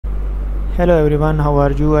Hello everyone, how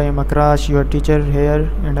are you? I am Akrash, your teacher here,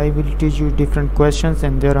 and I will teach you different questions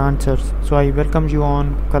and their answers. So I welcome you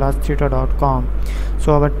on classtheta.com.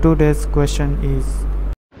 So our today's question is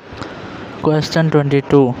Question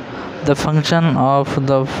 22. The function of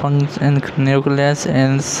the nucleus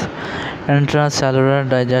is intracellular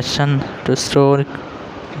digestion to store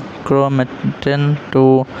chromatin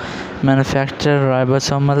to manufacture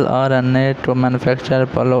ribosomal RNA to manufacture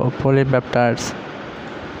polypeptides.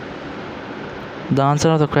 The answer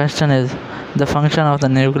of the question is the function of the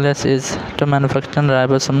nucleus is to manufacture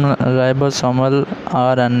ribosomal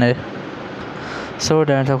RNA. So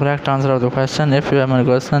that's the correct answer of the question. If you have any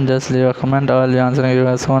question, just leave a comment. I will be answering you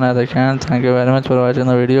as soon as I can. Thank you very much for watching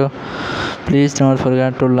the video. Please don't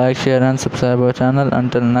forget to like, share and subscribe our channel.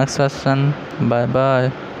 Until next question, bye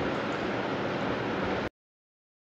bye.